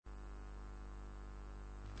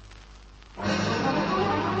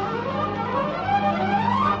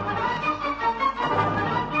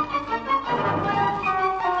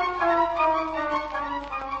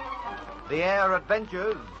rare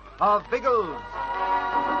adventures of Biggles.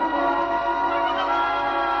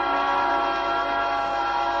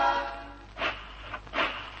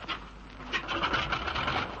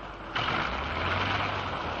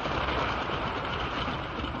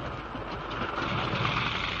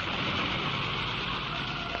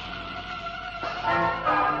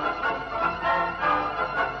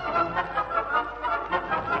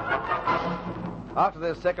 After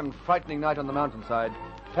their second frightening night on the mountainside,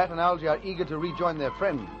 Pat and Algy are eager to rejoin their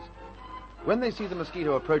friends. When they see the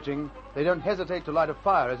mosquito approaching, they don't hesitate to light a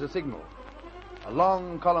fire as a signal. A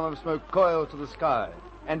long column of smoke coils to the sky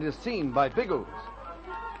and is seen by Biggles.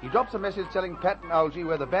 He drops a message telling Pat and Algy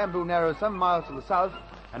where the bamboo narrows some miles to the south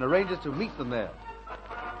and arranges to meet them there.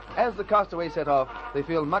 As the castaways set off, they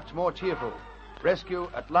feel much more cheerful. Rescue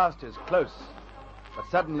at last is close. But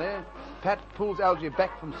suddenly, Pat pulls Algy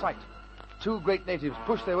back from sight. Two great natives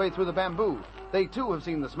push their way through the bamboo. They, too, have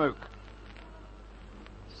seen the smoke.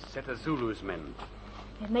 Set of Zulu's men.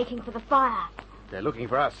 They're making for the fire. They're looking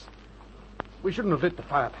for us. We shouldn't have lit the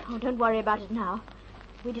fire, Pat. Oh, don't worry about it now.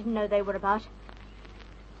 We didn't know they were about.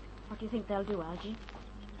 What do you think they'll do, Algy?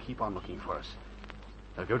 Keep on looking for us.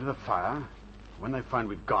 They'll go to the fire. When they find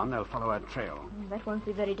we've gone, they'll follow our trail. That won't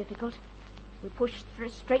be very difficult. We push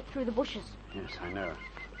straight through the bushes. Yes, I know.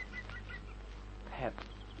 Pat,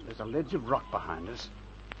 there's a ledge of rock behind us.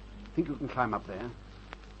 Think you can climb up there?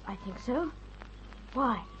 I think so.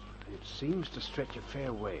 Why? It seems to stretch a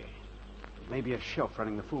fair way. It may be a shelf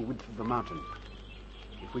running the full width of the mountain.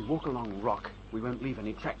 If we walk along rock, we won't leave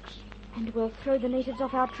any tracks. And we'll throw the natives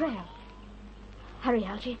off our trail. Hurry,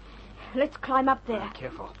 Algy. Let's climb up there.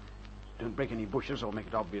 Careful. Don't break any bushes or make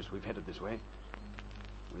it obvious we've headed this way.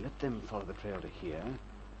 We'll let them follow the trail to here,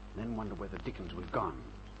 then wonder where the dickens we've gone.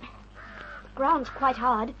 The ground's quite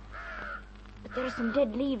hard, but there are some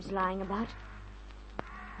dead leaves lying about.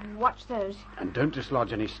 Watch those. And don't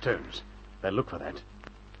dislodge any stones. They'll look for that.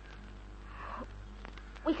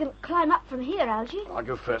 We can climb up from here, Algy. I'll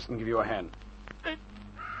go first and give you a hand.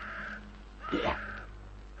 Yeah.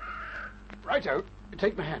 Righto.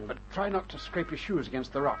 Take my hand, but try not to scrape your shoes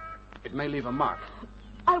against the rock. It may leave a mark.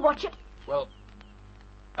 I'll watch it. Well,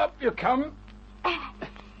 up you come.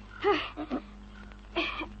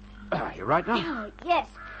 You right now? Oh, yes.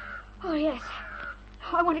 Oh, yes.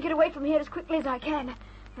 I want to get away from here as quickly as I can.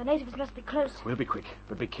 The natives must be close. We'll be quick,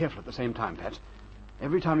 but be careful at the same time, Pat.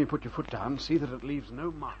 Every time you put your foot down, see that it leaves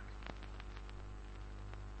no mark.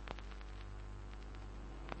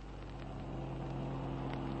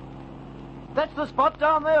 That's the spot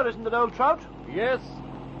down there, isn't it, old trout? Yes,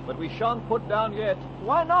 but we shan't put down yet.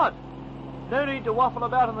 Why not? No need to waffle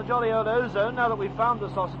about in the jolly old ozone now that we've found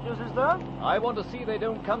the sausages, is there? I want to see they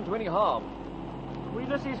don't come to any harm. We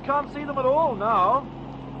Ulysses can't see them at all now.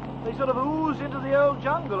 They sort of oozed into the old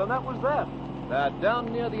jungle, and that was that. They're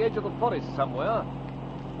down near the edge of the forest somewhere.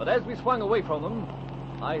 But as we swung away from them,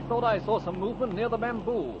 I thought I saw some movement near the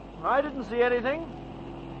bamboo. I didn't see anything.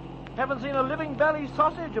 Haven't seen a living bally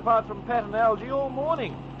sausage apart from Pat and Algy all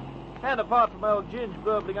morning. And apart from old Ginge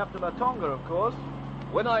burbling up to Latonga, of course.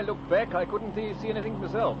 When I looked back, I couldn't see anything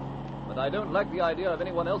myself. But I don't like the idea of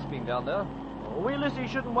anyone else being down there. We Lissy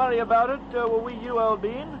shouldn't worry about it, were we you, old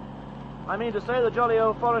bean? I mean to say the jolly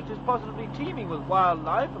old forest is positively teeming with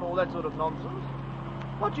wildlife and all that sort of nonsense.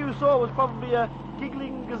 What you saw was probably a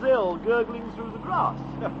giggling gazelle gurgling through the grass.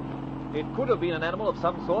 It could have been an animal of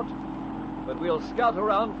some sort, but we'll scout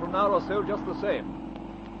around for an hour or so just the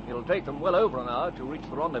same. It'll take them well over an hour to reach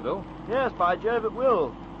the rendezvous. Yes, by Jove, it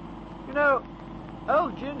will. You know,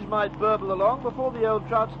 old Ginge might burble along before the old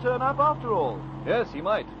trouts turn up after all. Yes, he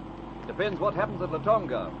might. Depends what happens at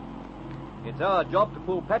Latonga. It's our job to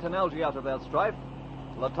pull Pat and Algy out of their strife.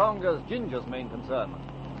 Latonga's Ginger's main concern.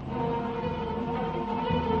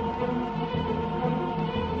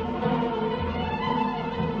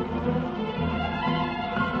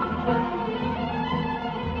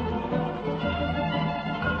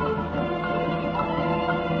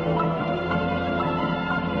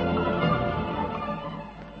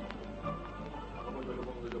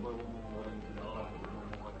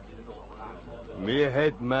 Me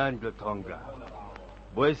head man, Latonga.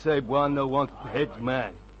 Boy say Buana want head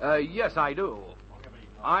man. Yes, I do.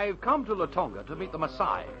 I've come to Latonga to meet the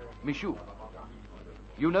Maasai, Michu.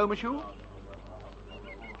 You know Michu?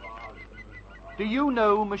 Do you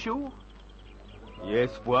know Michu? Yes,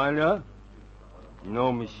 Buana.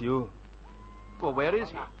 No, monsieur. Well, where is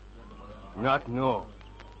he? Not no.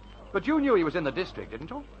 But you knew he was in the district, didn't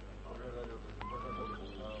you?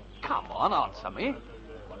 Come on, answer me.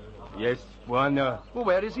 Yes, Buana. Well,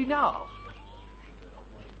 where is he now?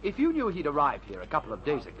 If you knew he'd arrived here a couple of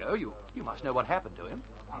days ago, you must know what happened to him.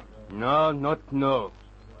 No, not no.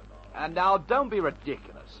 And now, don't be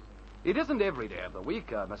ridiculous. It isn't every day of the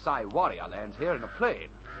week a Maasai warrior lands here in a plane.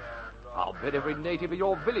 I'll bet every native of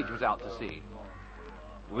your village was out to sea.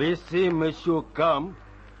 We see Monsieur come.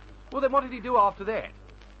 Well, then what did he do after that?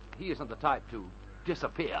 He isn't the type to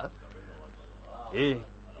disappear. He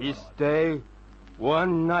stay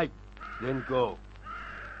one night, then go.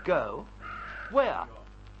 Go? Where?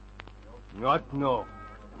 Not no.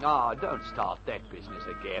 Ah, don't start that business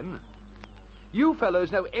again. You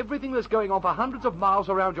fellows know everything that's going on for hundreds of miles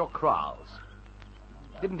around your kraals.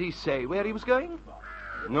 Didn't he say where he was going?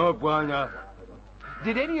 No, Bwana.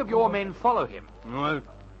 Did any of your men follow him? No,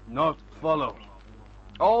 not follow.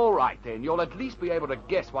 All right, then. You'll at least be able to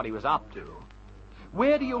guess what he was up to.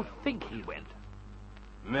 Where do you think he went?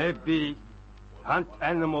 Maybe hunt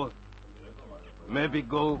animal. Maybe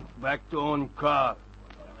go back to own car.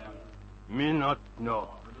 Me not know.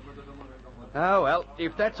 Oh, well,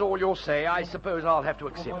 if that's all you'll say, I suppose I'll have to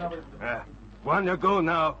accept it. Wanna go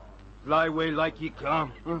now? Fly away like he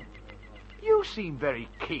come. You seem very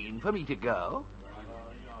keen for me to go.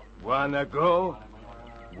 Wanna go?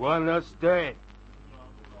 Wanna stay?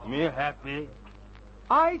 Me happy.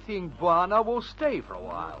 I think Bwana will stay for a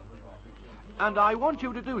while. And I want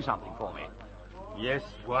you to do something for me. Yes,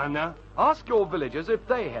 Bwana. Ask your villagers if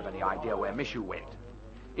they have any idea where Mishu went.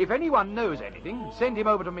 If anyone knows anything, send him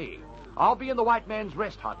over to me. I'll be in the white man's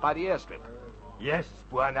rest hut by the airstrip. Yes,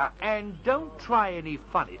 Bwana. And don't try any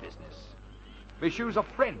funny business. Mishu's a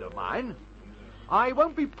friend of mine. I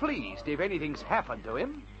won't be pleased if anything's happened to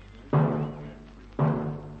him.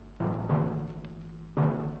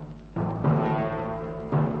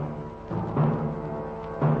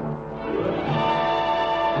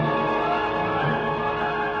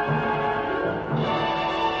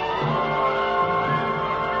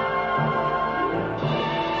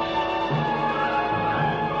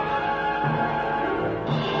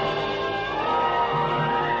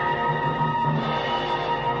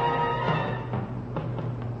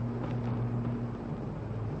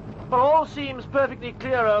 Seems perfectly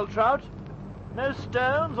clear, old trout. No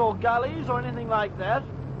stones or gullies or anything like that.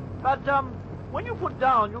 But, when you put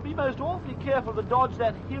down, you'll be most awfully careful to dodge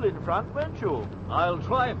that hill in front, won't you? I'll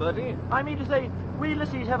try, Bertie. I mean to say, we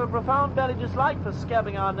lissies have a profound belly dislike for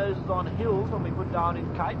scabbing our noses on hills when we put down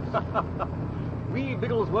in kites. We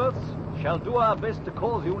Bigglesworths shall do our best to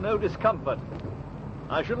cause you no discomfort.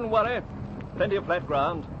 I shouldn't worry. Plenty of flat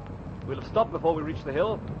ground. We'll stop before we reach the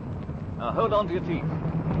hill. Now hold on to your teeth.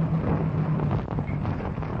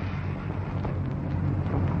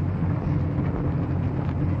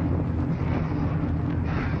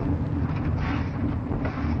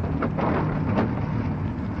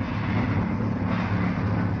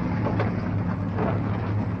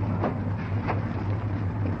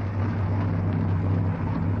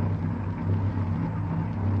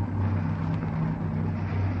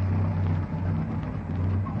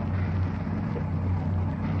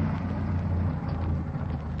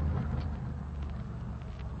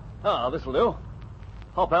 Ah, this'll do.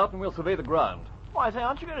 Hop out and we'll survey the ground. Why, say,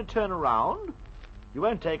 aren't you going to turn around? You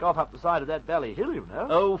won't take off up the side of that valley hill, you know.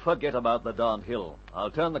 Oh, forget about the darned hill.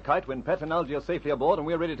 I'll turn the kite when Pet and Algy are safely aboard and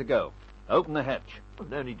we're ready to go. Open the hatch. Well,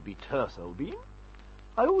 no need to be terse, old bean.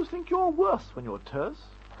 I always think you're worse when you're terse.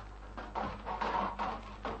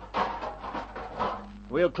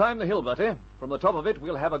 We'll climb the hill, Bertie. From the top of it,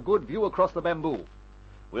 we'll have a good view across the bamboo.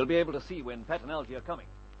 We'll be able to see when Pet and Algy are coming.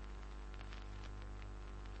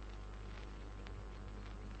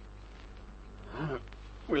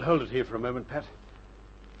 We'll hold it here for a moment, Pat.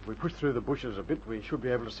 If we push through the bushes a bit, we should be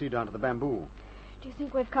able to see down to the bamboo. Do you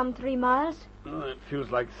think we've come 3 miles? Oh, it feels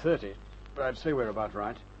like 30, but I'd say we're about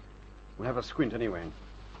right. We'll have a squint anyway.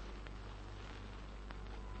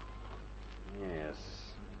 Yes.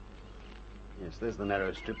 Yes, there's the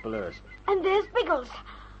narrow strip below us. And there's Biggles.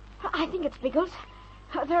 I think it's Biggles.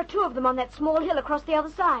 There are 2 of them on that small hill across the other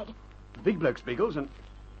side. The big bloke's Biggles and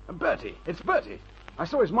Bertie. It's Bertie. I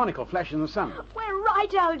saw his monocle flash in the sun. We're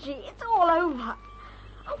right, Algy. It's all over.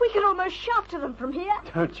 We can almost shout to them from here.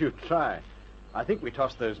 Don't you try. I think we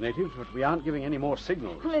tossed those natives, but we aren't giving any more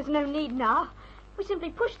signals. Well, there's no need now. We simply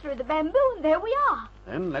push through the bamboo, and there we are.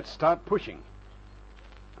 Then let's start pushing.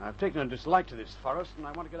 I've taken a dislike to this forest, and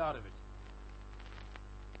I want to get out of it.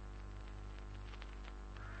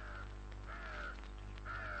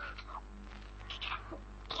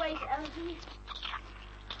 Wait, Algy.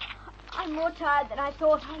 I'm more tired than I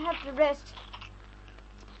thought. I'll have to rest.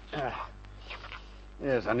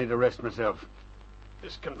 Yes, I need to rest myself.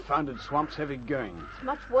 This confounded swamp's heavy going. It's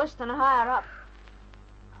much worse than higher up.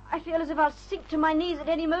 I feel as if I'll sink to my knees at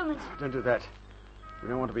any moment. Don't do that. We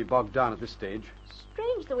don't want to be bogged down at this stage.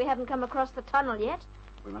 Strange that we haven't come across the tunnel yet.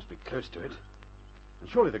 We must be close to it. And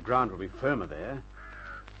surely the ground will be firmer there.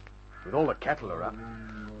 With all the cattle are up.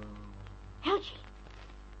 Algie,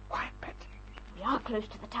 Quiet, Pet. we are close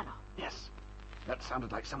to the tunnel. Yes. That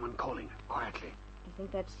sounded like someone calling, quietly. You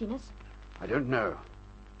think they've seen us? I don't know.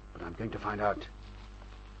 But I'm going to find out.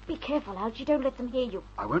 Be careful, Algie. Don't let them hear you.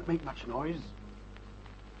 I won't make much noise.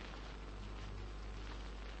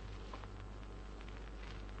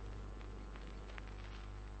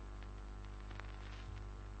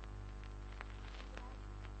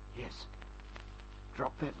 Yes.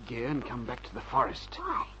 Drop that gear and come back to the forest.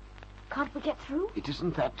 Why? Can't we get through? It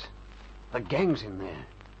isn't that. The gang's in there.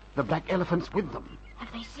 The black elephant's with them.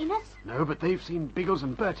 Have they seen us? No, but they've seen Biggles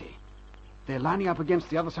and Bertie. They're lining up against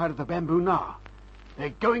the other side of the bamboo now. They're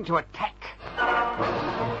going to attack.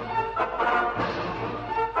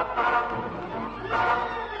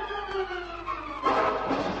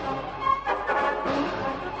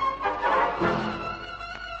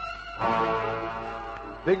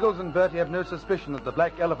 Biggles and Bertie have no suspicion that the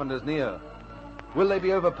black elephant is near. Will they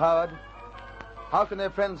be overpowered? How can their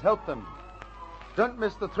friends help them? Don't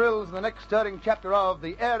miss the thrills in the next stirring chapter of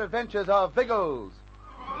The Air Adventures of Biggles.